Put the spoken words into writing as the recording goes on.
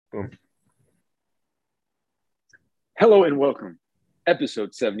Boom. Hello and welcome.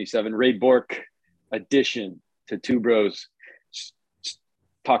 Episode 77, Ray Bork edition to Two Bros just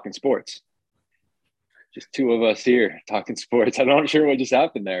talking sports. Just two of us here talking sports. I'm not sure what just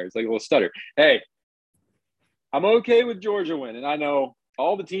happened there. It's like a little stutter. Hey, I'm okay with Georgia winning. I know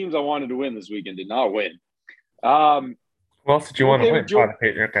all the teams I wanted to win this weekend did not win. Who else did you I'm want to okay with win? Oh, the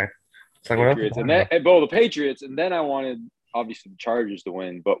Patriots. Okay. It's like, what else is Patriots and talking then about? both the Patriots, and then I wanted obviously the Chargers to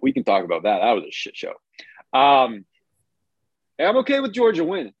win, but we can talk about that. That was a shit show. Um, I'm okay with Georgia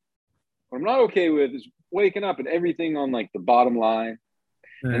winning. What I'm not okay with is waking up and everything on like the bottom line,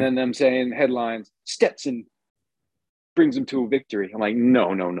 and Mm. then them saying headlines, Stetson brings them to a victory. I'm like,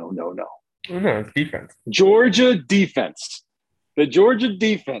 no, no, no, no, no. Oh, no, it's defense. Georgia defense. The Georgia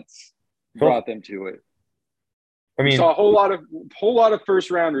defense Phil, brought them to it. I We mean, saw a whole lot of first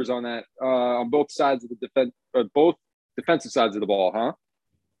rounders on that on both sides of the defense, both defensive sides of the ball, huh?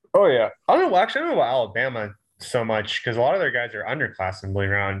 oh yeah. I don't know. Actually, I don't know about Alabama so much because a lot of their guys are underclassmen, believe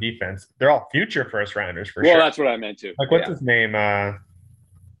it or not, on defense. They're all future first rounders for Well, sure. that's what I meant to. Like, what's Yeah, his name?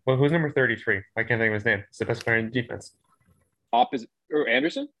 Well, who's number 33? I can't think of his name. It's the best player in defense. opposite or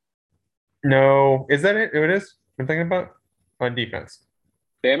Anderson, No, is that it? Who it is? I'm thinking about on defense.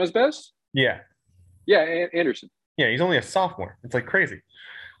 Bama's best. Yeah, Yeah, Anderson. yeah. He's only a sophomore. It's like crazy.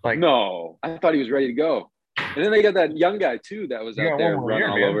 Like, No, I thought he was ready to go. And then they got that young guy too that was he out got one there more running year,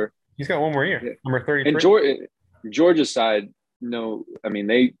 all man. over. He's got one more year. Yeah. Number And 33. Georgia's side, no, I mean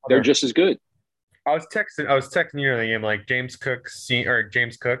they're just as good. I was texting you the game like James Cook.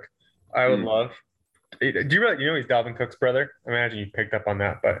 I would Mm. love. Do you really, he's Dalvin Cook's brother? I imagine you picked up on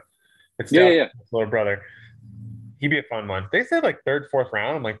that, but it's Yeah, yeah, Dalvin yeah. Cook's little brother. He'd be a fun one. They said like third, fourth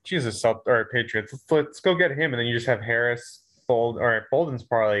round. I'm like, Jesus, or Patriots. Let's go get him, and then you just have Harris, Bolden's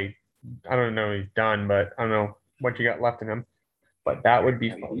probably. I don't know if he's done, but I don't know what you got left in him. But that would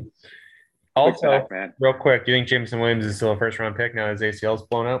be fun. He's quick Also, back, man. real quick, do you think Jameson Williams is still a first round pick now his ACL's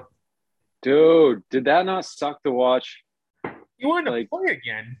blown up? Dude, did that not suck to watch? He wanted to Like, play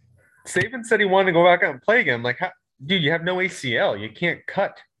again. Saban said he wanted to go back out and play again. Like, dude, you have no ACL. You can't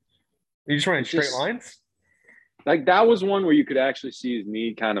cut. You just running it straight just lines. like that was one where you could actually see his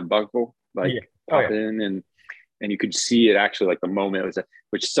knee kind of buckle, like Yeah. Oh pop yeah. in, and you could see it actually like the moment it was,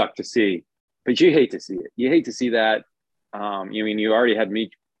 which sucked to see. But you hate to see it. You hate to see that. You mean you already had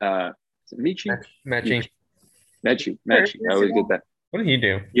me, Michi, Matching. Mechi. I always get that. What did he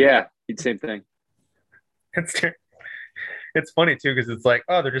do? Yeah, same thing. It's it's funny too because it's like,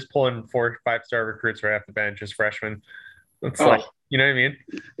 oh, they're just pulling 4 5 star recruits right off the bench as freshmen. It's like, Oh, you know what I mean?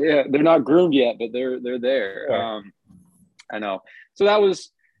 yeah, they're not groomed yet, but they're there. Yeah. I know. So that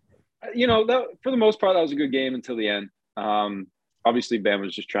was, that for the most part, that was a good game until the end. Obviously, Bam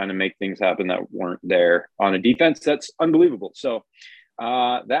was just trying to make things happen that weren't there on a defense. That's unbelievable. So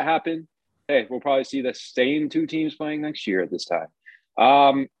that happened. Hey, we'll probably see the same two teams playing next year at this time.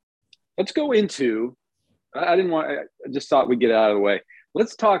 Um, let's go into. I didn't want. I just thought we'd get it out of the way.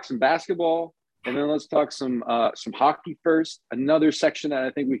 Let's talk some basketball, and then let's talk some hockey first. Another section that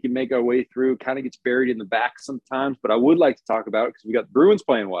I think we can make our way through kind of gets buried in the back sometimes, but I would like to talk about it because we got the Bruins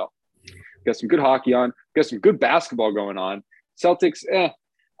playing well. We got some good hockey on. We got some good basketball going on. Celtics,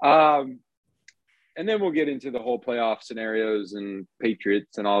 and then we'll get into the whole playoff scenarios and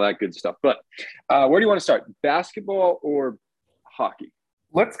Patriots and all that good stuff. But where do you want to start? Basketball or hockey?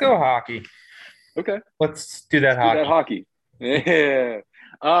 Let's go hockey. Okay. Let's do that Let's do that hockey. hockey.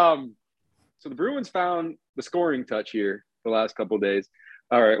 Yeah. So the Bruins found the scoring touch here the last couple of days.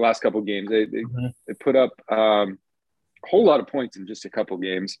 All right, last couple of games. Mhm. They put up a whole lot of points in just a couple of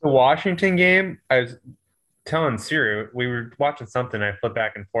games. The Washington game, I was telling Siri, we were watching something. I flipped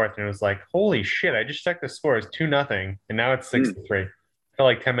back and forth, and it was like, holy shit! I just checked the score. It's 2-0, and now it's 6-3. For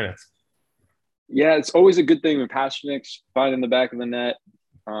like 10 minutes. Yeah, it's always a good thing when Pasternak's finding the back of the net.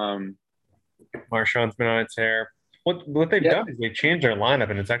 Marshawn's been on its hair. What they've Yeah, done is they changed their lineup,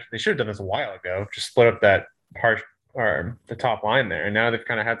 and it's actually they should have done this a while ago. Just split up that harsh or the top line there, and now they've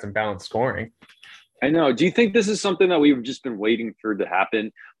kind of had some balanced scoring. I know. Do you think this is something that we've just been waiting for to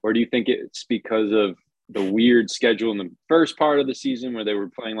happen, or do you think it's because of the weird schedule in the first part of the season where they were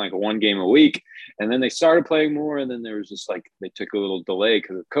playing like one game a week, and then they started playing more, and then there was just like they took a little delay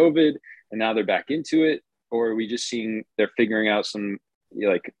because of COVID, and now they're back into it, or are we just seeing they're figuring out some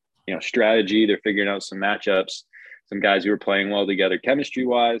strategy? They're figuring out some matchups, some guys who are playing well together, chemistry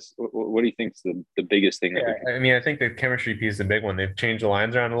wise. What do you think is the biggest thing that we Yeah, could? I mean, I think the chemistry piece is a big one. They've changed the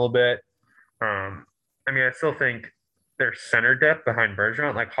lines around a little bit. I mean, I still think their center depth behind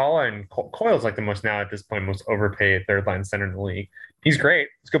Bergeron, like Holla and Coyle's like the most now at this point most overpaid third line center in the league. He's great.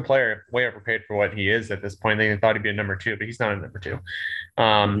 He's a good player, way overpaid for what he is at this point. They thought he'd be a number two, but he's not a number two.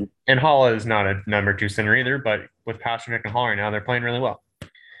 Mhm. And Hall is not a number two center either, but with Pasternak and Hall right now, they're playing really well.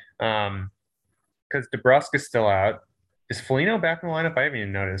 Because DeBrusque is still out. Is Foligno back in the lineup? I haven't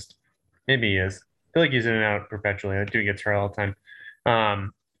even noticed. Maybe he is. I feel like he's in and out perpetually. That dude gets hurt all the time.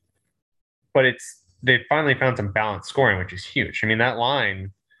 Um, but they finally found some balanced scoring, which is huge. I mean, that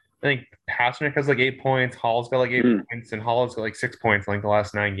line, I think Pasternak has like 8 points, Hall's got like eight Mhm. points, and Hall's got like 6 points in like the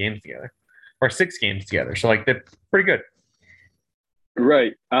last 9 games together, or 6 games together. So like they're pretty good.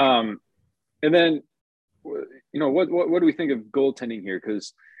 Right. And then, what do we think of goaltending here?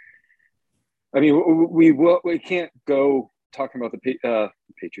 Because I mean, we can't go talking about the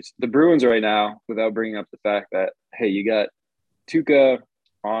Patriots, the Bruins right now without bringing up the fact that hey, you got Tuukka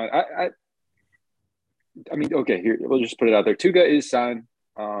on. I mean, okay, here we'll just put it out there. Tuukka is signed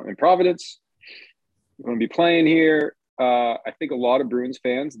in Providence. We're going to be playing here. I think a lot of Bruins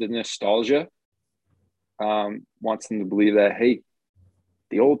fans, the nostalgia wants them to believe that hey,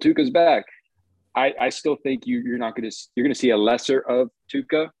 the old Tuukka's back. I still think you're not going to you're going to see a lesser of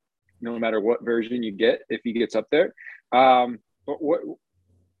Tuukka, no matter what version you get if he gets up there. But what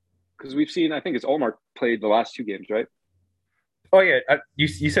because we've seen I think it's Olmark played the last 2 games, right? Oh yeah, you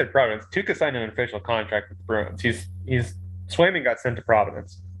said Providence. Tuukka signed an official contract with the Bruins. He's Swayman got sent to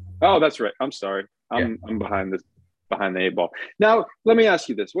Providence. Oh, that's right. I'm sorry. Yeah. I'm behind the 8 ball. Now, let me ask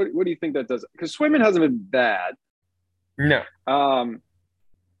you this: what do you think that does? Because Swayman hasn't been bad. No. Um,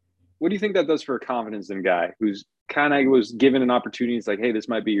 what do you think that does for a confidence in guy who's kind of was given an opportunity? It's like, hey, this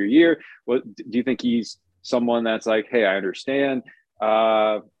might be your year. What do you think he's someone that's like, hey, I understand.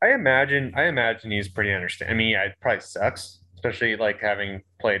 I imagine he's pretty understanding. I mean, yeah, it probably sucks, especially like having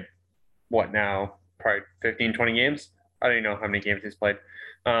played what now, probably 15, 20 games. I don't even know how many games he's played.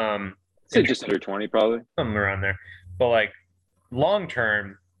 Say just under 20, probably. Something around there. But like long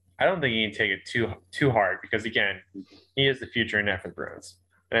term, I don't think he can take it too hard because again, he is the future in net for the Bruins.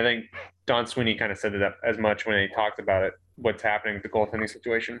 And I think Don Sweeney kind of said that as much when he talked about it, what's happening with the goaltending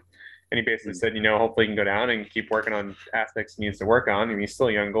situation. And he basically said, hopefully he can go down and keep working on aspects he needs to work on. And he's still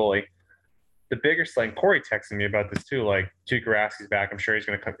a young goalie. The bigger thing, Corey texted me about this too. Like Tuukka Rask's back. I'm sure he's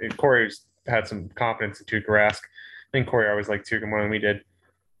going to come. Corey's had some confidence in Tuukka Rask. I think Corey always liked Tuukka more than we did.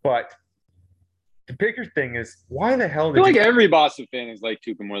 But the bigger thing is why the hell I feel did like you? every Boston fan is like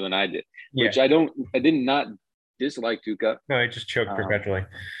Tuca more than I did, Yeah, which I did not dislike Tuca. no, it just choked Um, perpetually.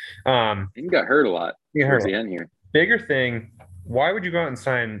 Um, he got hurt a lot you towards heard the end here. bigger thing. Why would you go out and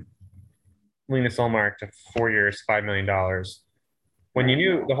sign Linus Ullmark to 4 years, $5 million when you I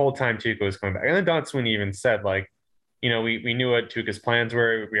knew the know. whole time Tuca was coming back? And then Don Sweeney even said, like, we knew what Tuca's plans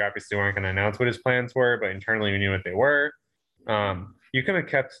were. We obviously weren't going to announce what his plans were, but internally we knew what they were. You could have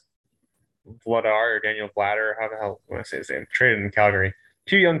kept Vladar or Daniel Vladar, how the hell want to say his name, traded in Calgary.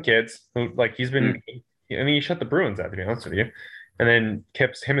 Two young kids who like he's been. Mm. I mean, he shut the Bruins out to be honest with you, and then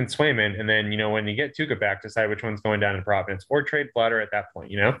kept him and Swayman, and then when you get Tuca back, decide which one's going down in Providence or trade Vladar at that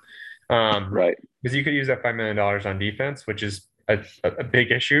point. Right. Because you could use that $5 million on defense, which is a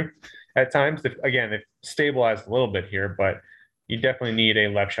big issue at times. Again, they've stabilized a little bit here, but you definitely need a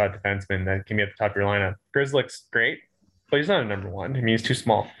left shot defenseman that can be at the top of your lineup. Grizzlick's great, but he's not a number one. I mean, he's too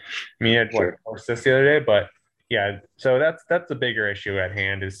small. I mean, he had what Sure. 4 assists the other day, but yeah. So that's the bigger issue at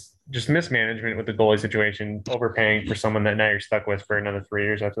hand is just mismanagement with the goalie situation, overpaying for someone that now you're stuck with for another 3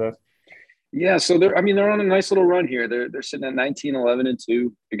 years after this. Yeah. So they're on a nice little run here. They're sitting at 19, 11, and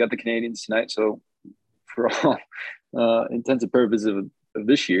 2. They got the Canadians tonight. So for all intents and purposes of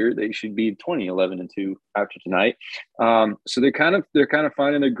this year, they should be 20, 11, and 2 after tonight. So they're kind of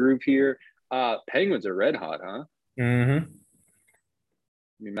finding their groove here. Penguins are red hot, huh? Mm-hmm.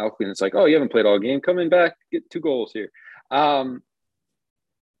 I mean, Malcolm, it's like, oh, you haven't played all game. Coming back, get 2 goals here. Um,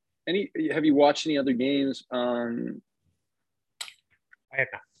 have you watched any other games? I have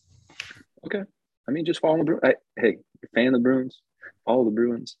not. Okay. I mean, just follow the Bruins. Hey, you're a fan of the Bruins, follow the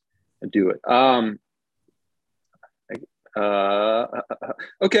Bruins, and do it.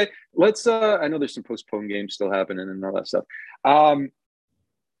 Okay. Let's. I know there's some postponed games still happening and all that stuff. Um,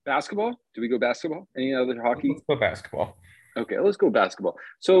 basketball. Do we go basketball? Any other hockey? Let's go basketball. Okay, let's go basketball.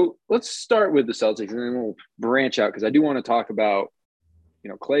 So let's start with the Celtics, and then we'll branch out because I do want to talk about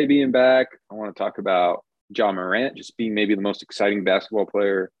Clay being back. I want to talk about John Morant just being maybe the most exciting basketball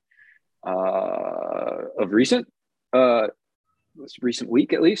player of this recent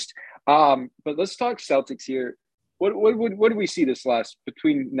week at least. But let's talk Celtics here. What do we see this last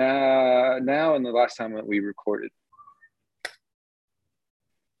between now and the last time that we recorded?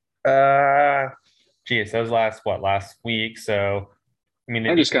 Uh, Geez, that was last week. So, I mean,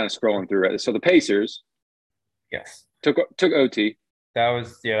 I'm just kind of scrolling through it. So the Pacers yes, took OT. that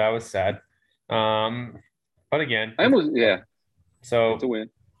was sad. Um, but again, I almost, yeah, it's a so win.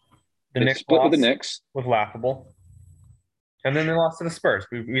 the They Knicks split with the loss Knicks. was laughable, and then they lost to the Spurs.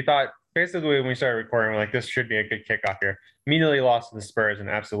 We thought basically when we started recording, we're like, this should be a good kickoff here. Immediately lost to the Spurs, an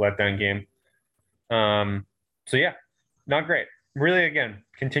absolute letdown game. So yeah, not great. Really, again,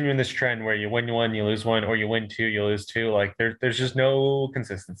 continuing this trend where you win one, you lose one, or you win two, you lose two. Like there's just no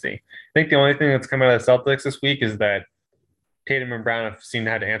consistency. I think the only thing that's come out of the Celtics this week is that Tatum and Brown have seemed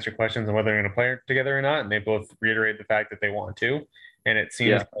to have to answer questions on whether they're going to play together or not, and they both reiterate the fact that they want to. And it seems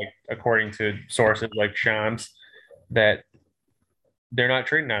Yeah, like, according to sources like Shams, that they're not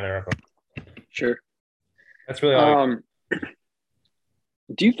trading either of them. sure. That's really all. Um,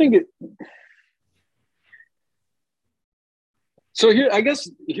 do you think it? So here, I guess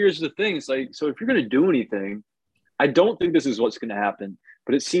here's the thing. It's like, so if you're going to do anything, I don't think this is what's going to happen.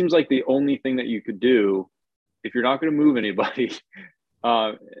 But it seems like the only thing that you could do if you're not going to move anybody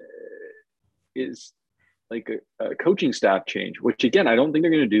uh, is like a coaching staff change. Which again, I don't think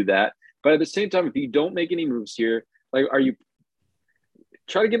they're going to do that. But at the same time, if you don't make any moves here, like, are you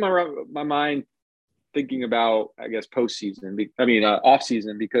try to get my mind thinking about, I guess, postseason? I mean, off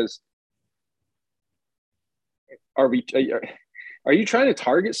season, because are we? Are you trying to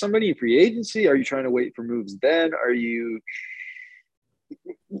target somebody in free agency? Are you trying to wait for moves then? Are you,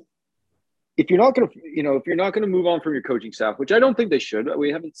 if you're not going to, if you're not going to move on from your coaching staff, which I don't think they should,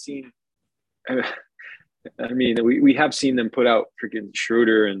 we haven't seen, I mean, we have seen them put out freaking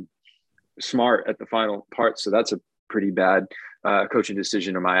Schroeder and Smart at the final part. So that's a pretty bad coaching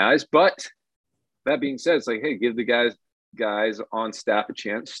decision in my eyes. But that being said, it's like, hey, give the guys on staff a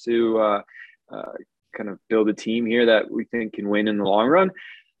chance to kind of build a team here that we think can win in the long run.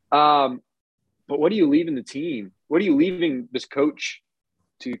 But what are you leaving the team? What are you leaving this coach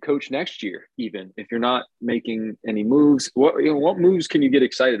to coach next year, even if you're not making any moves? What moves can you get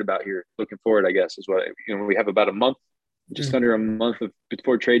excited about here looking forward, I guess, is what, we have about a month, just under a month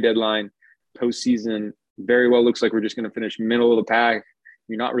before trade deadline. Postseason very well looks like we're just going to finish middle of the pack.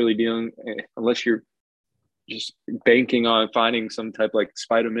 You're not really dealing, unless you're just banking on finding some type like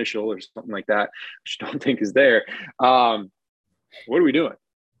Spider Mitchell or something like that, which I don't think is there. What are we doing?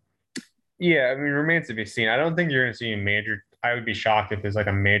 Yeah, I mean, remains to be seen. I don't think you're going to see a major. I would be shocked if there's like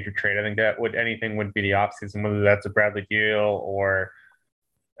a major trade. I think that would be the offseason, whether that's a Bradley Beal or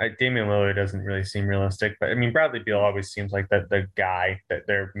Damian Lillard doesn't really seem realistic. But I mean, Bradley Beal always seems like the guy that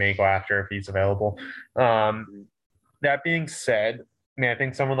they may go after if he's available. That being said, I mean, I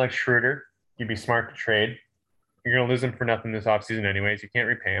think someone like Schroeder, you'd be smart to trade. You're going to lose him for nothing this offseason anyways. You can't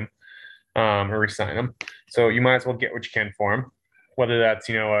repay him or resign him. So you might as well get what you can for him, whether that's,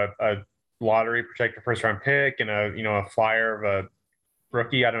 a lottery protected first round pick and a flyer of a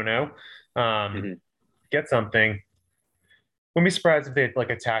rookie. I don't know. Mm-hmm. Get something. Wouldn't be surprised if they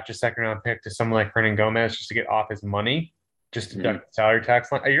like attach a second round pick to someone like Hernangomez just to get off his money, just to deduct the salary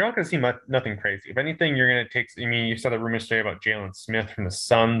tax line. You're not going to see nothing crazy. If anything, you're going to take. I mean, you saw the rumors today about Jalen Smith from the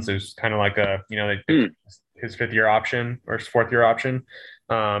Suns, who's kind of like his fifth year option or his fourth year option.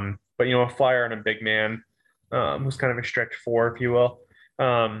 But a flyer on a big man who's kind of a stretch four, if you will.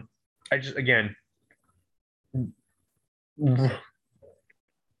 I just again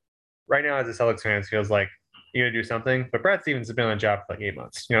right now as a Celtics fan, it feels like you got to do something. But Brad Stevens has been on the job for like 8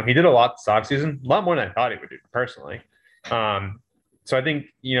 months. He did a lot this offseason, a lot more than I thought he would do personally. So I think,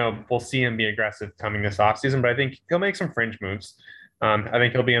 we'll see him be aggressive coming this offseason, but I think he'll make some fringe moves. I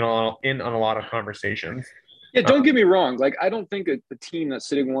think he'll be in on a lot of conversations. Yeah, don't get me wrong. Like, I don't think a team that's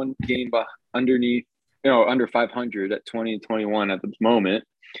sitting one game underneath, under 500 at 2021 at the moment,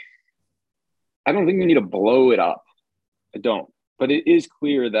 I don't think we need to blow it up. I don't. But it is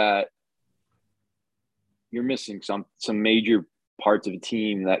clear that you're missing some major parts of a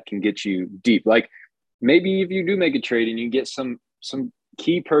team that can get you deep. Like, maybe if you do make a trade and you get some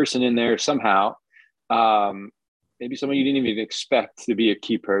key person in there somehow, maybe someone you didn't even expect to be a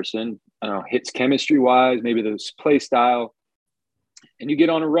key person, I don't know, hits chemistry wise, maybe the play style, and you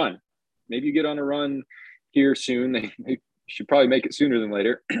get on a run. Maybe you get on a run here soon. They should probably make it sooner than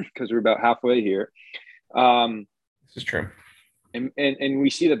later because we're about halfway here. This is true. And we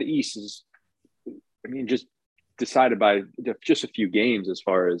see that the East is, I mean, just decided by just a few games as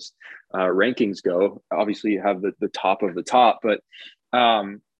far as rankings go. Obviously, you have the top of the top, but I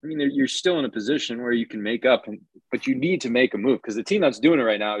mean, you're still in a position where you can make up, but you need to make a move because the team that's doing it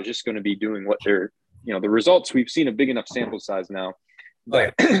right now is just going to be doing what they're, the results. We've seen a big enough sample size now,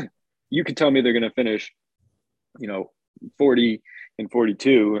 but you could tell me they're going to finish, 40 and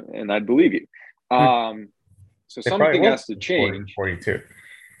 42, and I'd believe you. So something has to change. 42.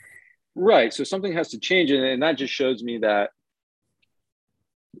 Right. So something has to change. And that just shows me that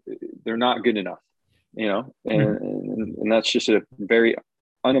they're not good enough, Mhm. and that's just a very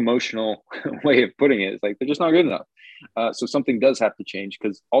unemotional way of putting it. It's like they're just not good enough. So something does have to change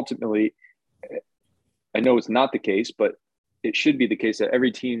because ultimately, I know it's not the case, but it should be the case that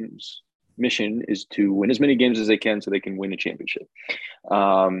every team's mission is to win as many games as they can so they can win a championship.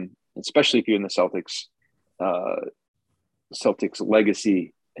 Especially if you're in the Celtics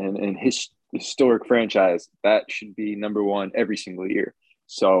legacy and historic franchise, that should be number one every single year.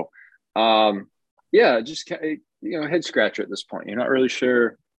 So, yeah, just head scratcher at this point. You're not really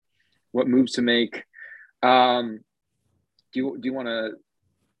sure what moves to make. Do you want to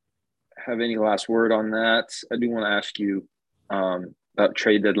have any last word on that? I do want to ask you about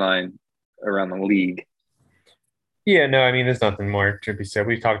trade deadline around the league. Yeah, no, I mean, there's nothing more to be said.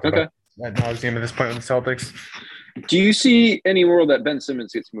 We've talked about Okay. that nauseam at this point with the Celtics. Do you see any world that Ben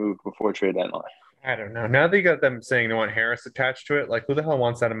Simmons gets moved before trade deadline? I don't know. Now they got them saying they want Harris attached to it. Like, who the hell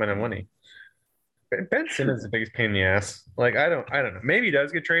wants that amount of money? Ben Simmons is the biggest pain in the ass. Like, I don't know. Maybe he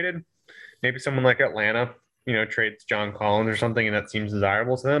does get traded. Maybe someone like Atlanta, trades John Collins or something, and that seems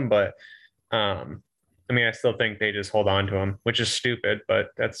desirable to them. But, I mean, I still think they just hold on to him, which is stupid. But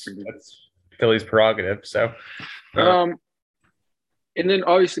that's Philly's prerogative. So, uh, Um, and then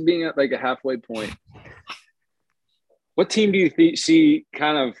obviously being at like a halfway point, what team do you see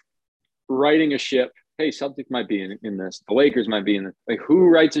kind of writing a ship? Hey, Celtics might be in this. The Lakers might be in this. Like, who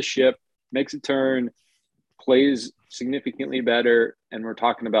writes a ship, makes a turn, plays significantly better, and we're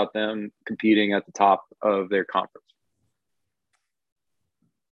talking about them competing at the top of their conference.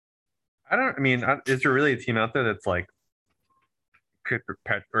 I don't. I mean, is there really a team out there that's like could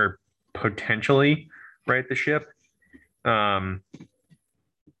or potentially right the ship? Um,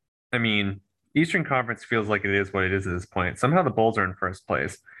 I mean, Eastern Conference feels like it is what it is at this point. Somehow the Bulls are in first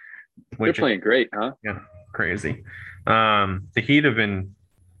place, They're which is playing great, huh? crazy. The Heat have been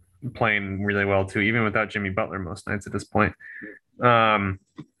playing really well too, even without Jimmy Butler most nights at this point. Um,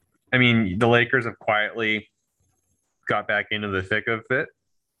 I mean, the Lakers have quietly got back into the thick of it.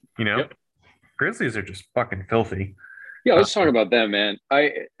 You know, Yep. Grizzlies are just fucking filthy. Yeah, Uh, let's talk about them, man.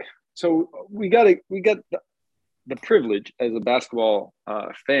 So we got the privilege as a basketball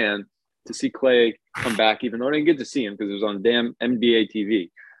fan to see Clay come back, even though I didn't get to see him because it was on damn NBA TV.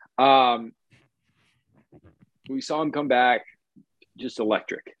 Um, we saw him come back, just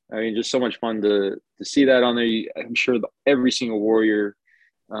electric. I mean, just so much fun to see that on there. I'm sure every single Warrior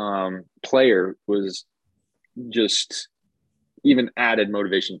player was just even added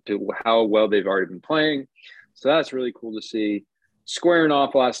motivation to how well they've already been playing. So that's really cool to see. Squaring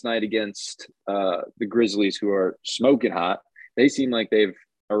off last night against the Grizzlies, who are smoking hot. They seem like they've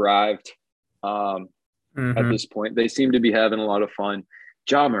arrived at mhm. this point. They seem to be having a lot of fun.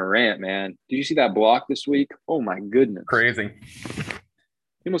 Ja Morant, man. Did you see that block this week? Oh, my goodness. Crazy.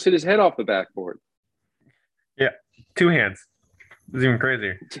 He almost hit his head off the backboard. Yeah, two hands. It's even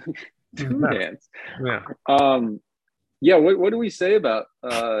crazier. Two hands. Yeah. Yeah, what do we say about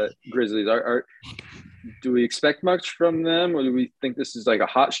Grizzlies? Do we expect much from them, or do we think this is like a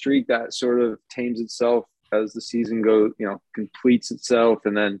hot streak that sort of tames itself as the season goes, completes itself,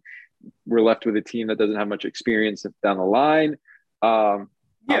 and then we're left with a team that doesn't have much experience down the line? Yeah, I'll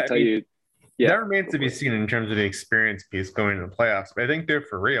I tell mean, you, yeah, that remains go to be for it. seen in terms of the experience piece going into the playoffs. But I think they're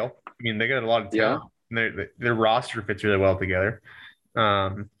for real. I mean, they got a lot of Yeah, talent. And their roster fits really well together.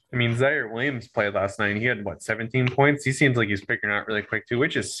 I mean, Zaire Williams played last night. And he had what 17 points. He seems like he's figuring out really quick too,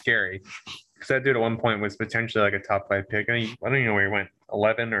 which is scary because that dude at one point was potentially like a top 5 pick. I don't even know where he went,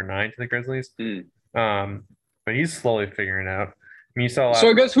 11 or 9 to the Grizzlies. mm. Um, but he's slowly figuring it out. I mean, you saw a So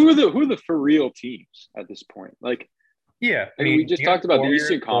lot. I guess who are the for real teams at this point? Like, Yeah, I we mean, just you got talked about the Warriors,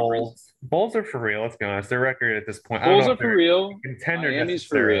 Eastern Conference. Bulls. Bulls are for real. Let's be honest. Their record at this point, I don't know Bulls if are for they're a real. contender Miami's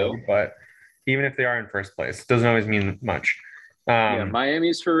for real. necessarily, but even if they are in first place, doesn't always mean much. Yeah, Um,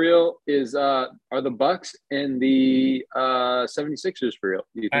 Miami's for real. Are the Bucks and the 76ers for real?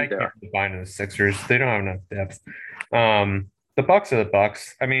 Do you I think they can't are? define the Sixers. They don't have enough depth. The Bucks are the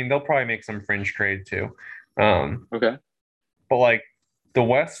Bucks. I mean, they'll probably make some fringe trade too. Um, Okay. but like the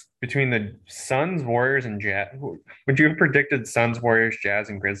West between the Suns, Warriors, and Jazz, would you have predicted Suns, Warriors, Jazz,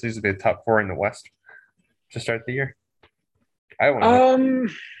 and Grizzlies to be the top 4 in the West to start the year? I wouldn't have. Um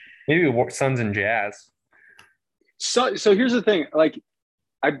Maybe Suns and Jazz. so here's the thing. Like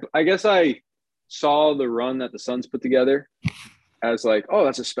I guess I saw the run that the Suns put together as like, oh,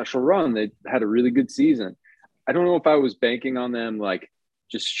 that's a special run. They had a really good season. I don't know if I was banking on them like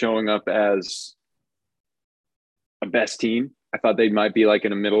just showing up as a best team. I thought they might be like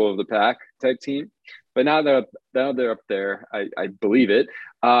in a middle of the pack type team. But now they're up there. I believe it.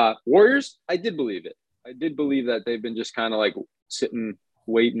 Warriors, I did believe it. I did believe that they've been just kind of like sitting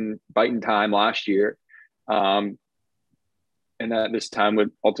waiting, biting time last year. And that this time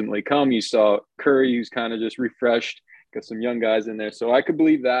would ultimately come. You saw Curry, who's kind of just refreshed, got some young guys in there. So I could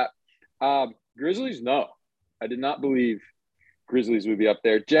believe that. Grizzlies, no. I did not believe Grizzlies would be up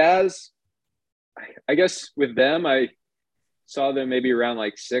there. Jazz, I guess with them, I saw them maybe around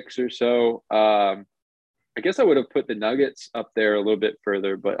like 6 or so. I guess I would have put the Nuggets up there a little bit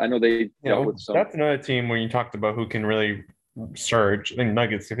further, but I know they dealt with some. That's another team when you talked about who can really surge. I think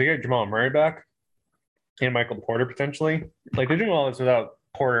Nuggets, if they get Jamal Murray back and Michael Porter potentially, like they're doing all this without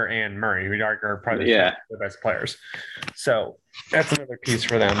Porter and Murray, who are probably the best players. So that's another piece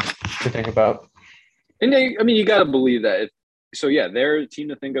for them to think about. And you got to believe that. They're a team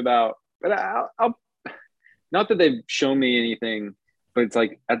to think about. But I'll not that they've shown me anything, but it's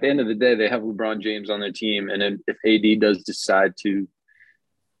like at the end of the day, they have LeBron James on their team. And then if AD does decide to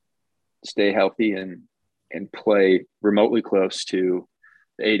stay healthy and play remotely close to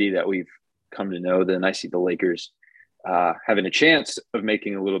the AD that we've come to know, then I see the Lakers having a chance of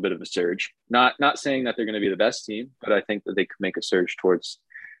making a little bit of a surge. Not saying that they're going to be the best team, but I think that they could make a surge towards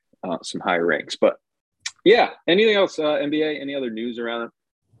some higher ranks. But yeah, anything else, NBA? Any other news around it?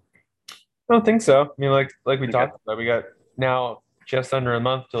 I don't think so. I mean, like we talked about, we got now just under a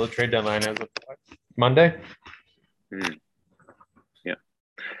month till the trade deadline as of Monday. Yeah.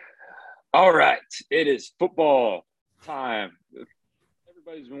 All right. It is football time.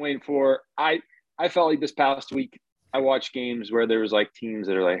 Everybody's been waiting for. I felt like this past week I watched games where there was like teams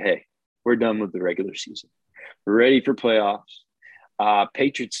that are like, hey, we're done with the regular season. We're ready for playoffs.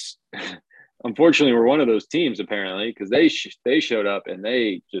 Patriots, unfortunately, were one of those teams apparently because they showed up and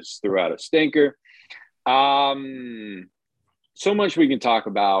they just threw out a stinker. So much we can talk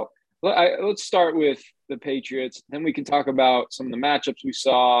about. Let's start with the Patriots. Then we can talk about some of the matchups we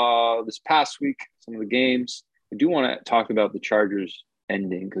saw this past week, some of the games. I do want to talk about the Chargers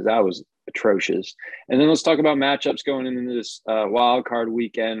ending because that was atrocious. And then let's talk about matchups going into this wild card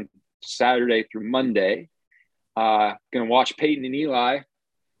weekend, Saturday through Monday. Going to watch Peyton and Eli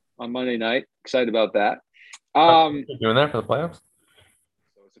on Monday night. Excited about that. Doing that for the playoffs?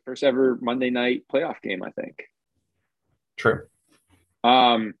 So it's the first ever Monday night playoff game, I think. True.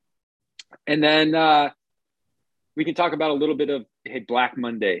 And then we can talk about a little bit of Black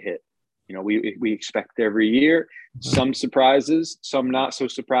Monday hit. You know, we expect every year some surprises, some not so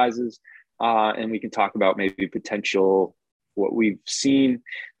surprises, and we can talk about maybe potential what we've seen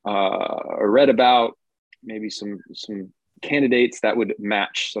or read about, maybe some candidates that would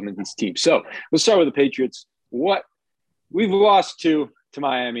match some of these teams. So let's start with the Patriots. What we've lost to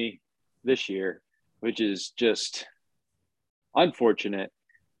Miami this year, which is just unfortunate.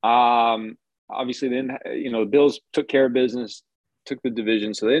 Obviously, then the Bills took care of business, took the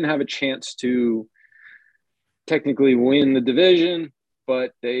division, so they didn't have a chance to technically win the division,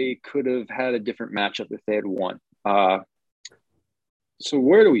 but they could have had a different matchup if they had won. So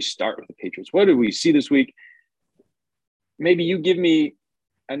where do we start with the Patriots? What did we see this week? Maybe you give me.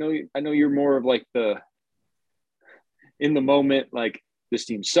 I know you're more of like the in the moment, like this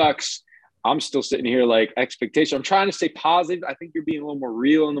team sucks. I'm still sitting here like expectation. I'm trying to stay positive. I think you're being a little more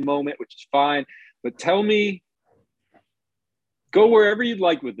real in the moment, which is fine. But tell me, go wherever you'd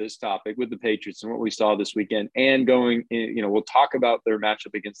like with this topic, with the Patriots and what we saw this weekend, and going in, we'll talk about their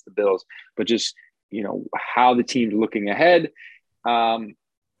matchup against the Bills, but just, how the team's looking ahead.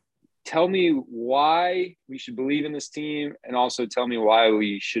 Tell me why we should believe in this team, and also tell me why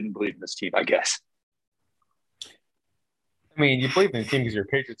we shouldn't believe in this team, I guess. I mean, you believe in the team because you're a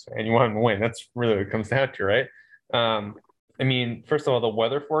Patriots fan. You want them to win. That's really what it comes down to, right? I mean, first of all, the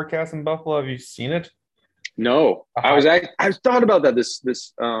weather forecast in Buffalo, have you seen it? No. I thought about that. This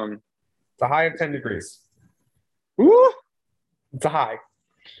it's a high of 10 degrees. Woo! It's a high.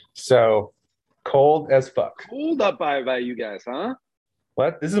 So cold as fuck. Cold up by you guys, huh?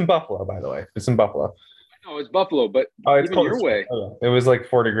 What? This is in Buffalo, by the way. This is in Buffalo. No, it's Buffalo, but it's even cold your way. Oh, yeah. It was like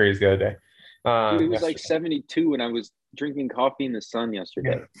 4 degrees the other day. Dude, it was like 72 when I was drinking coffee in the sun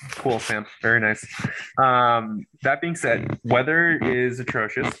yesterday. Yeah. Cool, Sam. Very nice. That being said, weather is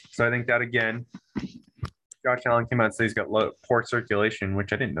atrocious. So I think that, again, Josh Allen came out and said he's got poor circulation,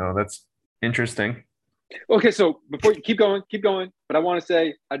 which I didn't know. That's interesting. Okay, so before you keep going. But I want to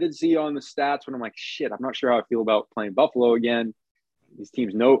say I did see on the stats when I'm like, shit, I'm not sure how I feel about playing Buffalo again. These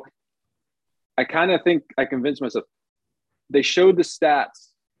teams know. I kind of think I convinced myself. They showed the stats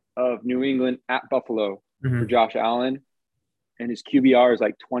of New England at Buffalo for Josh Allen, and his QBR is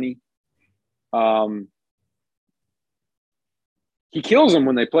like 20. He kills them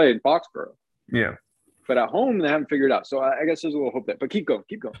when they play in Foxborough. Yeah. But at home, they haven't figured it out. So I guess there's a little hope there. But keep going.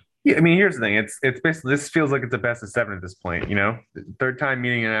 Yeah, I mean, here's the thing. It's basically this feels like it's a best of seven at this point. Third time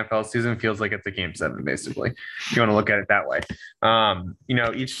meeting an NFL season feels like it's a game seven, basically. If you want to look at it that way.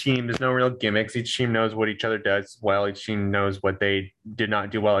 Each team there's no real gimmicks. Each team knows what each other does well. Each team knows what they did not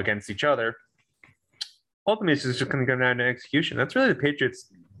do well against each other. Ultimately, it's just going to come down to execution. That's really the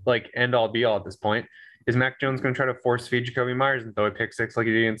Patriots like end all be all at this point. Is Mac Jones going to try to force feed Jacoby Myers and throw a pick six like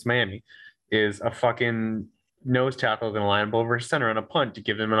he did against Miami? Is a fucking nose tackle going to line up over center on a punt to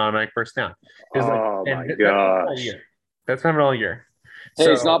give them an automatic first down? Is like, Oh my and that's all gosh. year. That's happened all year. Hey,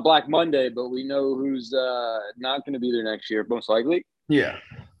 it's So not Black Monday, but we know who's not going to be there next year, most likely. yeah,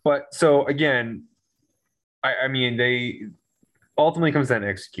 but so again, I mean they ultimately comes down to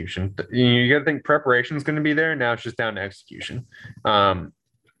execution. You got to think preparation is going to be there. Now it's just down to execution.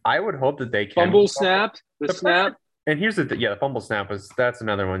 I would hope that they can Fumble snap, the snap. And here's the fumble snap was that's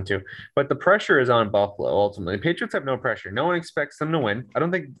another one too. But the pressure is on Buffalo ultimately. The Patriots have no pressure. No one expects them to win. I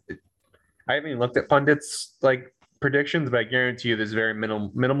don't think I haven't even looked at pundits like predictions, but I guarantee you there's very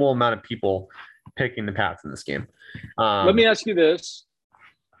minimal amount of people picking the Pats in this game. Let me ask you this: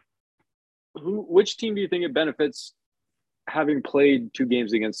 which team do you think it benefits having played two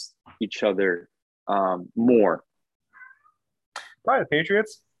games against each other more? Probably the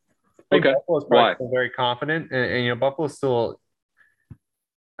Patriots. I think Okay, Buffalo's probably why? still very confident, and Buffalo's still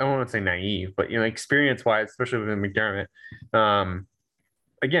I don't want to say naive, but experience wise, especially with McDermott.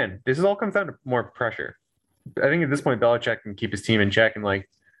 Again, this is all comes down to more pressure. I think at this point, Belichick can keep his team in check and like,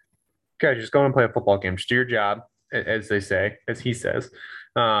 guys, just go and play a football game. Just do your job, as they say, as he says.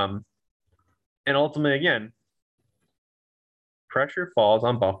 And ultimately, again, pressure falls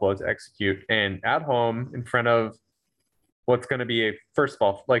on Buffalo to execute. And at home, in front of what's going to be a, first of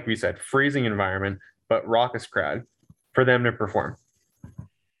all, like we said, freezing environment, but raucous crowd for them to perform.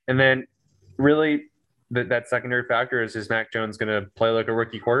 And then really that secondary factor is Mac Jones going to play like a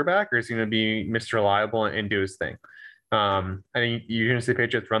rookie quarterback or is he going to be Mr. Reliable and do his thing? I think you're going to see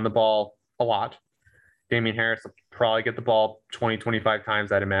Patriots run the ball a lot. Damian Harris will probably get the ball 20, 25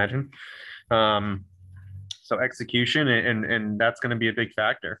 times, I'd imagine. So execution and that's going to be a big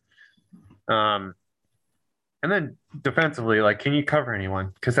factor. And then defensively, like, can you cover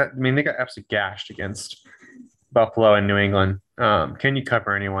anyone? Because they got absolutely gashed against Buffalo and New England. Can you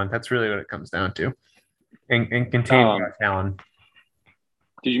cover anyone? That's really what it comes down to. And contain Allen.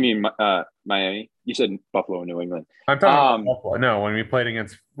 Did you mean Miami? You said Buffalo and New England. I'm talking about Buffalo. No, when we played them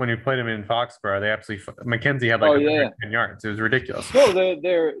in Foxborough, they absolutely McKenzie had like 110 yards. It was ridiculous. No,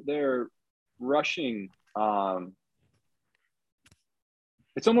 they're rushing.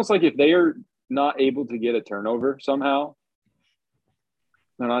 It's almost like if they are not able to get a turnover somehow,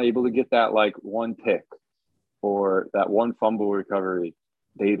 they're not able to get that like one pick or that one fumble recovery.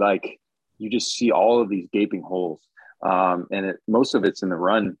 They like you just see all of these gaping holes, and most of it's in the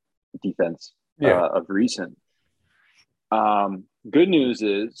run defense of recent. Good news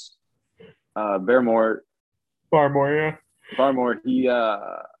is Barmore, he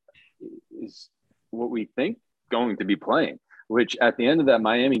is what we think going to be playing, which at the end of that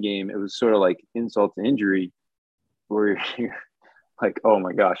Miami game, it was sort of like insult to injury where you're like, oh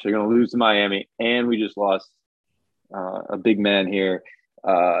my gosh, they're going to lose to Miami and we just lost a big man here.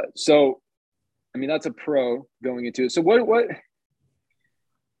 So, I mean, that's a pro going into it. So what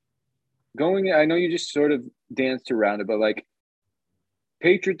going, I know you just sort of danced around it, but like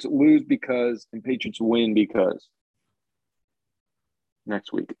Patriots lose because and Patriots win because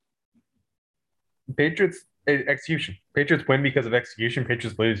next week. Patriots execution. Patriots win because of execution.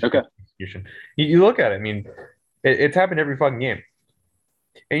 Patriots lose because of execution. You look at it. I mean, it's happened every fucking game.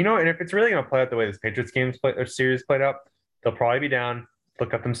 And if it's really going to play out the way this Patriots series played out, they'll probably be down,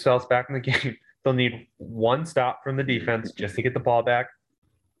 look up themselves back in the game. They'll need one stop from the defense just to get the ball back.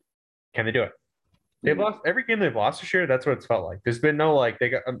 Can they do it? They've lost every game they've lost this year. That's what it's felt like. There's been no like they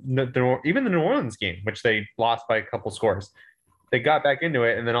got even the New Orleans game, which they lost by a couple scores. They got back into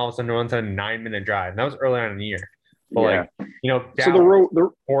it, and then all of a sudden, New Orleans had a 9-minute drive. And that was early on in the year. But Dallas, so the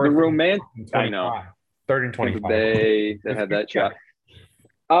romantic, I know, 3rd and 25. They had that shot.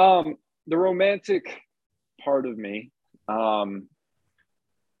 The romantic part of me, of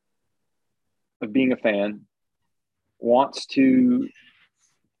being a fan, wants to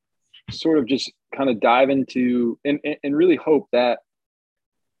sort of just kind of dive into and really hope that.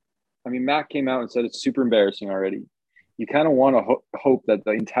 I mean, Matt came out and said it's super embarrassing already. You kind of want to hope that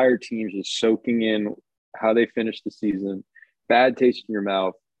the entire team is just soaking in how they finished the season, bad taste in your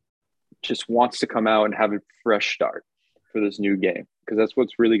mouth, just wants to come out and have a fresh start for this new game because that's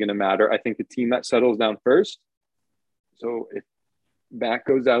what's really going to matter. I think the team that settles down first. So if Matt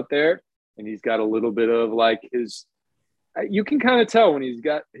goes out there and he's got a little bit of like his You can kind of tell when he's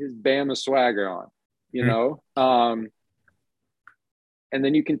got his Bama swagger on, you know. And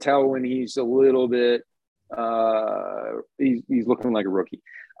then you can tell when he's a little bit he's looking like a rookie.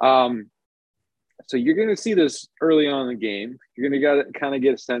 So you're going to see this early on in the game. You're going to kind of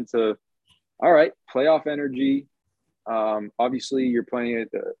get a sense of, all right, playoff energy. Obviously, you're playing at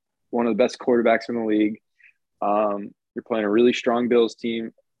one of the best quarterbacks in the league. You're playing a really strong Bills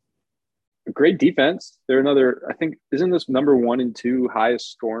team. A great defense. They're another, I think, isn't this number 1 and 2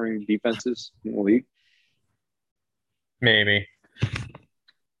 highest scoring defenses in the league? Maybe.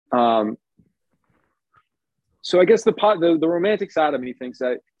 So I guess the romantic side of me thinks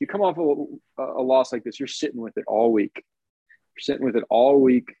that you come off a loss like this, you're sitting with it all week. You're sitting with it all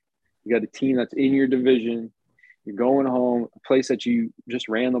week. You got a team that's in your division. You're going home, a place that you just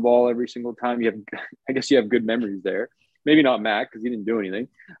ran the ball every single time. I guess you have good memories there. Maybe not Mac because he didn't do anything.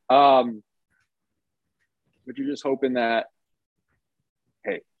 But you're just hoping that,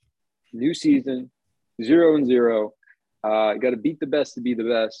 hey, new season, 0-0. You got to beat the best to be the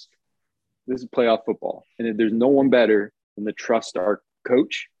best. This is playoff football. And there's no one better than to trust our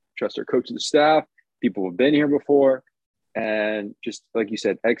coach of the staff, people who have been here before, and just, like you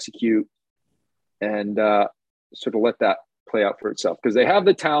said, execute and sort of let that play out for itself. Because they have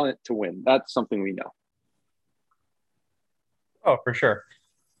the talent to win. That's something we know. Oh, for sure.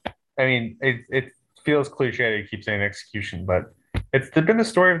 I mean, it feels cliche to keep saying execution, but it's been the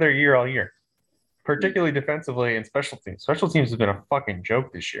story of their year all year, particularly defensively and special teams. Special teams has been a fucking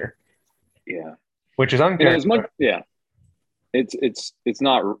joke this year. Yeah, which is uncharacteristic. It's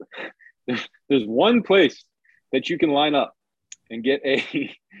not. There's one place that you can line up and get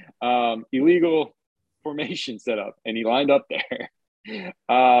a illegal formation set up, and he lined up there.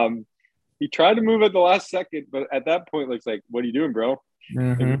 He tried to move at the last second, but at that point, looks like, what are you doing, bro?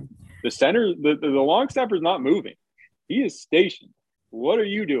 Mm-hmm. The center, the long snapper is not moving. He is stationed. What are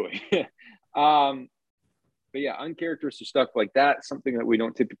you doing? But yeah, uncharacteristic stuff like that, something that we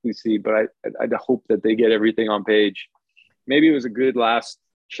don't typically see. But I hope that they get everything on page. Maybe it was a good last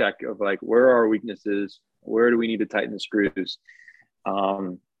check of like, where are our weaknesses? Where do we need to tighten the screws?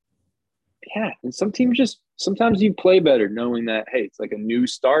 Yeah, and sometimes you play better knowing that, hey, it's like a new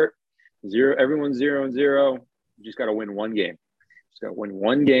start. Everyone's 0-0. You just got to win one game. Just got to win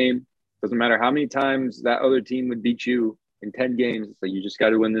one game. Doesn't matter how many times that other team would beat you in 10 games. It's like, you just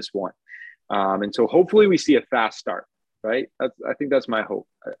got to win this one. And so hopefully we see a fast start, right? I think that's my hope.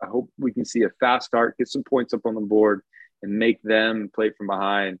 I hope we can see a fast start, get some points up on the board, and make them play from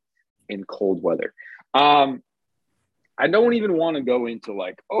behind in cold weather. I don't even want to go into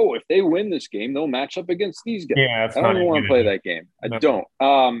like, oh, if they win this game, they'll match up against these guys. Yeah, I don't even want to play that game. I don't.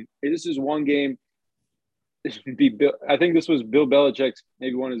 This is one game. This would be. I think this was Bill Belichick's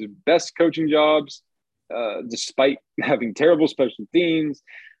maybe one of his best coaching jobs, despite having terrible special teams,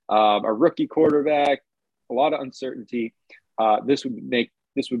 a rookie quarterback, a lot of uncertainty. This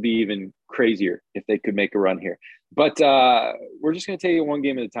would be even crazier if they could make a run here. But we're just going to take it one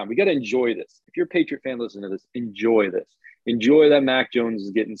game at a time. We got to enjoy this. If you're a Patriot fan, listen to this. Enjoy this. Enjoy that Mac Jones is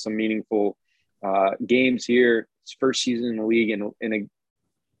getting some meaningful games here. His first season in the league, and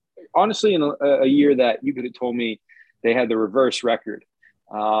honestly, in a year that you could have told me they had the reverse record,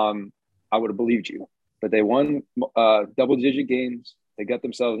 I would have believed you. But they won double-digit games. They got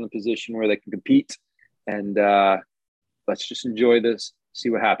themselves in a position where they can compete. And let's just enjoy this, see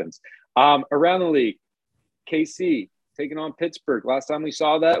what happens. Around the league, KC taking on Pittsburgh. Last time we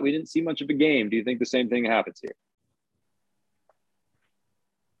saw that, we didn't see much of a game. Do you think the same thing happens here?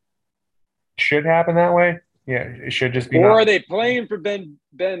 Should happen that way. Yeah, it should just be. Or are they playing for Ben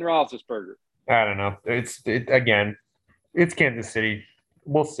Roethlisberger? I don't know. Again, it's Kansas City.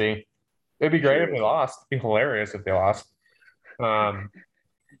 We'll see. It'd be great if they lost. It'd be hilarious if they lost. We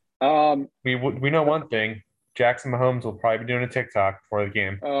know one thing. Jackson Mahomes will probably be doing a TikTok before the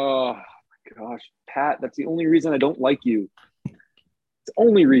game. Oh my gosh, Pat, that's the only reason I don't like you. It's the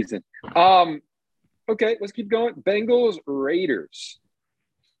only reason. Okay, let's keep going. Bengals, Raiders.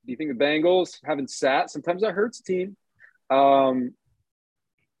 Do you think the Bengals haven't sat? Sometimes that hurts a team.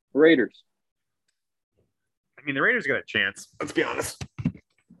 Raiders. I mean, the Raiders got a chance. Let's be honest.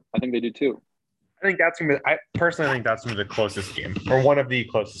 I think they do too. I think that's gonna be. I personally think that's gonna be the closest game, or one of the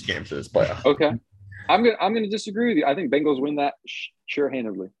closest games to this playoff. Okay, I'm gonna disagree with you. I think Bengals win that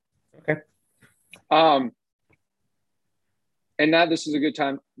sure-handedly. Okay. And now this is a good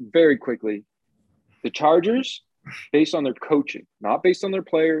time. Very quickly, the Chargers, based on their coaching, not based on their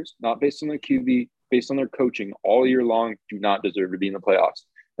players, not based on their QB, based on their coaching, all year long, do not deserve to be in the playoffs.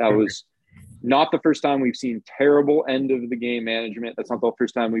 That was not the first time we've seen terrible end of the game management. That's not the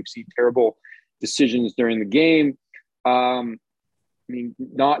first time we've seen terrible decisions during the game. I mean,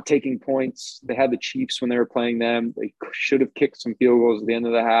 not taking points. They had the Chiefs when they were playing them. They should have kicked some field goals at the end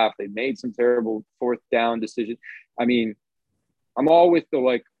of the half. They made some terrible fourth down decisions. I mean, I'm all with the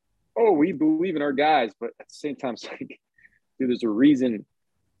like, oh, we believe in our guys, but at the same time, it's like, dude, there's a reason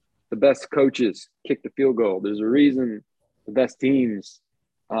the best coaches kick the field goal. There's a reason the best teams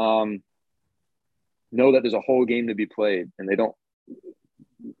know that there's a whole game to be played, and they don't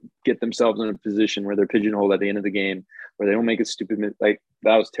get themselves in a position where they're pigeonholed at the end of the game, where they don't make a stupid like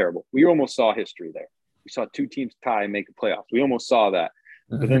that was terrible. We almost saw history there. We saw two teams tie and make the playoffs. We almost saw that.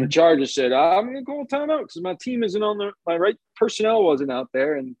 But then the Chargers said, I'm going to call timeout because my team isn't on my right personnel wasn't out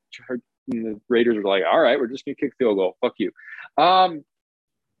there. And the Raiders were like, all right, we're just going to kick field goal. Fuck you. Okay.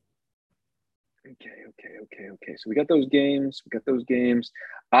 So we got those games.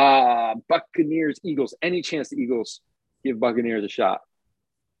 Buccaneers, Eagles. Any chance the Eagles give Buccaneers a shot?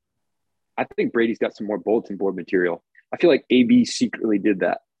 I think Brady's got some more bulletin board material. I feel like AB secretly did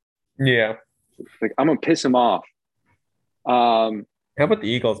that. Yeah. Like, I'm going to piss him off. How about the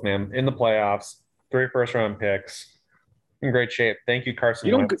Eagles, man? In the playoffs, 3 first-round picks. In great shape. Thank you, Carson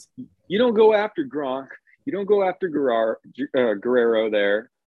Wentz. You don't go after Gronk. You don't go after Guerrero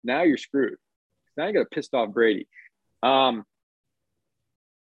there. Now you're screwed. Now you got a pissed off Brady. 49ers,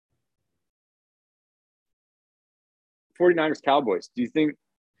 Cowboys. Do you think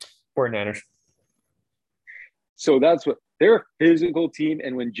 49ers? So that's what they're a physical team.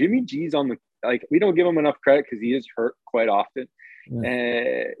 And when Jimmy G's on the we don't give him enough credit because he is hurt quite often.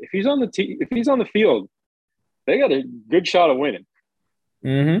 If he's on the field, they got a good shot of winning.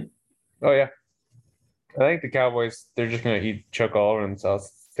 Mm-hmm. Oh yeah. I think the Cowboys, they're just gonna choke all over themselves.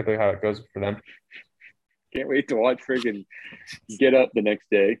 It's typically how it goes for them. Can't wait to watch friggin' get up the next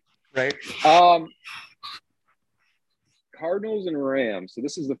day. Right. Cardinals and Rams. So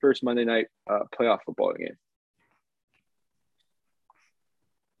this is the first Monday night playoff football game.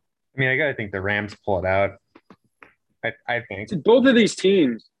 I mean, I gotta think the Rams pull it out. I think both of these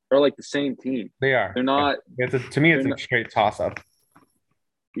teams are like the same team. They are. They're not. To me, it's a straight toss-up.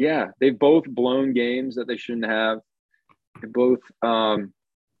 Yeah, they've both blown games that they shouldn't have. They both.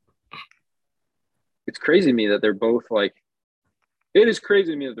 It's crazy to me that they're both like. It is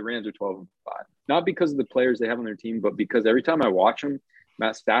crazy to me that the Rams are 12-5. Not because of the players they have on their team, but because every time I watch them,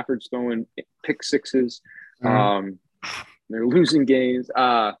 Matt Stafford's throwing pick sixes. They're losing games.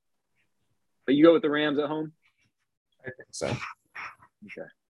 But you go with the Rams at home? I think so.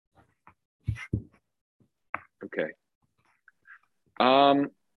 Okay.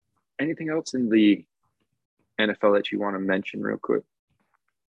 Anything else in the NFL that you want to mention real quick?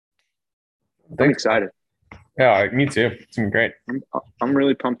 I'm excited. Yeah, me too. It's been great. I'm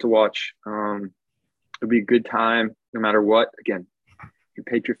really pumped to watch. It'll be a good time no matter what. Again, if you're a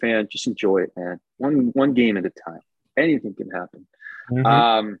Patriot fan, just enjoy it, man. One game at a time. Anything can happen.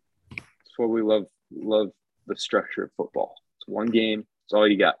 Mm-hmm. That's what we love the structure of football. It's one game. It's all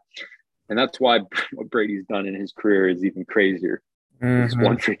you got. And that's why what Brady's done in his career is even crazier. Mm-hmm. It's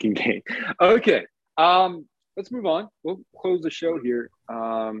one freaking game. Okay. Let's move on. We'll close the show here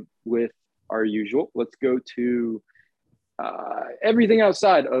with our usual. Let's go to everything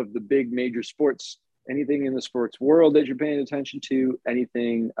outside of the big major sports. Anything in the sports world that you're paying attention to,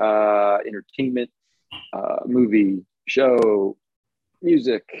 anything entertainment, movie, show,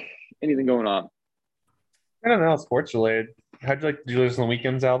 music, anything going on? I don't know, sports related. How'd you like to do this on the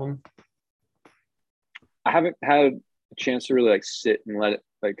Weekends album? I haven't had a chance to really sit and let it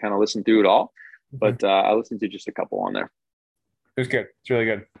kind of listen through it all, but I listened to just a couple on there. It was good. It's really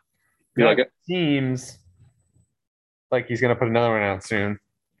good. You like it? Seems like he's gonna put another one out soon.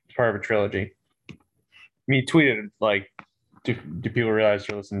 It's part of a trilogy. I mean, he tweeted do people realize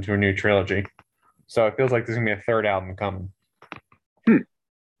you're listening to a new trilogy? So it feels like there's gonna be a third album coming.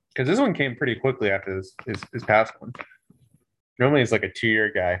 Because this one came pretty quickly after his past one. Normally he's like a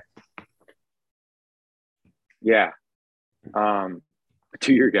 2-year guy. Yeah. A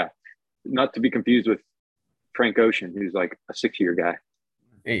 2-year guy. Not to be confused with Frank Ocean, who's like a 6-year guy.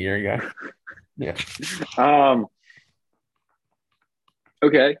 8-year guy. Yeah.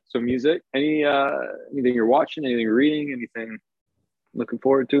 Okay. So music. Anything you're watching, anything you're reading, anything looking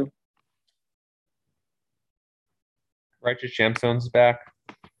forward to? Righteous Gemstones is back.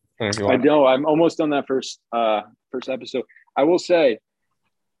 I know. I'm almost on that first episode. I will say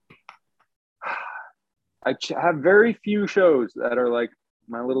I have very few shows that are like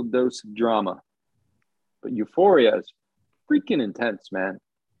my little dose of drama, but Euphoria is freaking intense, man.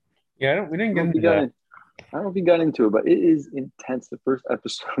 Yeah, we didn't get into that. I don't know if you got into it, but it is intense. The first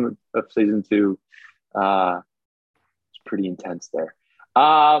episode of season 2, it's pretty intense there.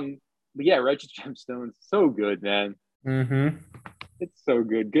 But yeah, Righteous Gemstones, so good, man. Mm-hmm. It's so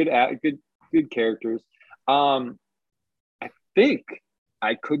good. Good characters. I think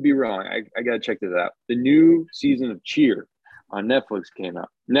I could be wrong. I gotta check this out. The new season of Cheer on Netflix came out.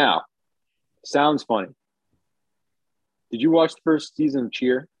 Now, sounds funny. Did you watch the first season of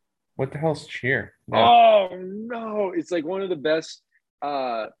Cheer? What the hell's cheer? No. Oh no, it's like one of the best.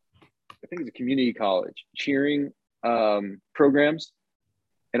 I think it's a community college cheering programs,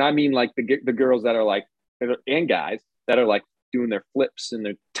 and I mean like the girls that are like and guys that are like doing their flips and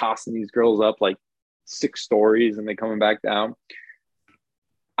they're tossing these girls up like 6 stories and they coming back down.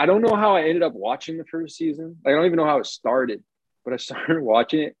 I don't know how I ended up watching the first season. I don't even know how it started, but I started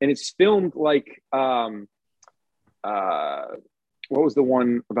watching it, and it's filmed like uh, what was the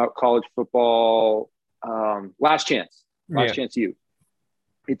one about college football? Last Chance, Last Yeah. Chance U.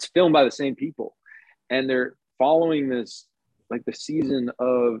 It's filmed by the same people, and they're following this like the season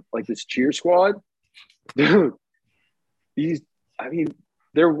of like this cheer squad. Dude, these, I mean,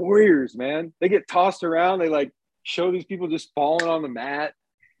 they're warriors, man. They get tossed around. They like show these people just falling on the mat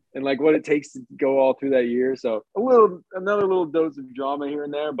and like what it takes to go all through that year. So another little dose of drama here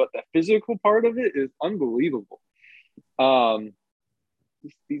and there, but the physical part of it is unbelievable. Um,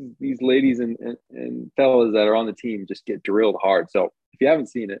 these ladies and fellas that are on the team just get drilled hard. So if you haven't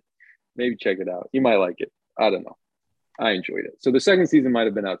seen it, maybe check it out. You might like it. I don't know. I enjoyed it. So the second season might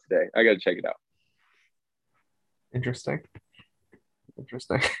have been out today. I got to check it out. Interesting.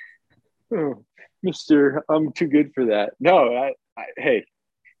 Interesting. Oh, Mister, I'm too good for that. No, hey,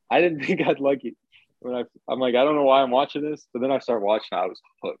 I didn't think I'd like it. I'm like, I don't know why I'm watching this, but then I start watching. I was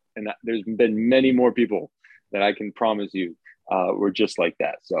hooked, and there's been many more people that I can promise you were just like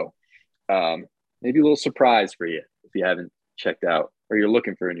that. So maybe a little surprise for you if you haven't checked out or you're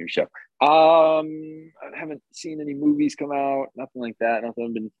looking for a new show. I haven't seen any movies come out, nothing like that. I've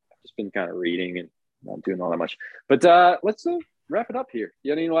just been kind of reading and not doing all that much. But let's wrap it up here.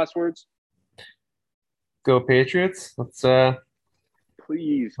 You got any last words? Go Patriots.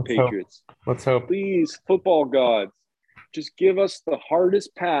 Please, Let's hope. Patriots. Let's hope. Please, football gods, just give us the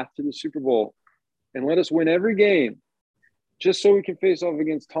hardest path to the Super Bowl and let us win every game, just so we can face off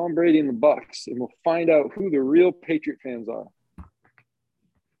against Tom Brady and the Bucks, and we'll find out who the real Patriot fans are.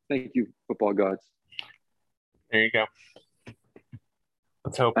 Thank you, football gods. There you go.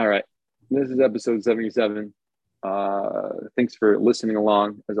 Let's hope. All right, this is episode 77. Thanks for listening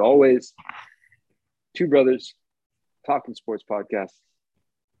along. As always, two brothers talking sports podcast.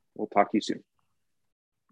 We'll talk to you soon.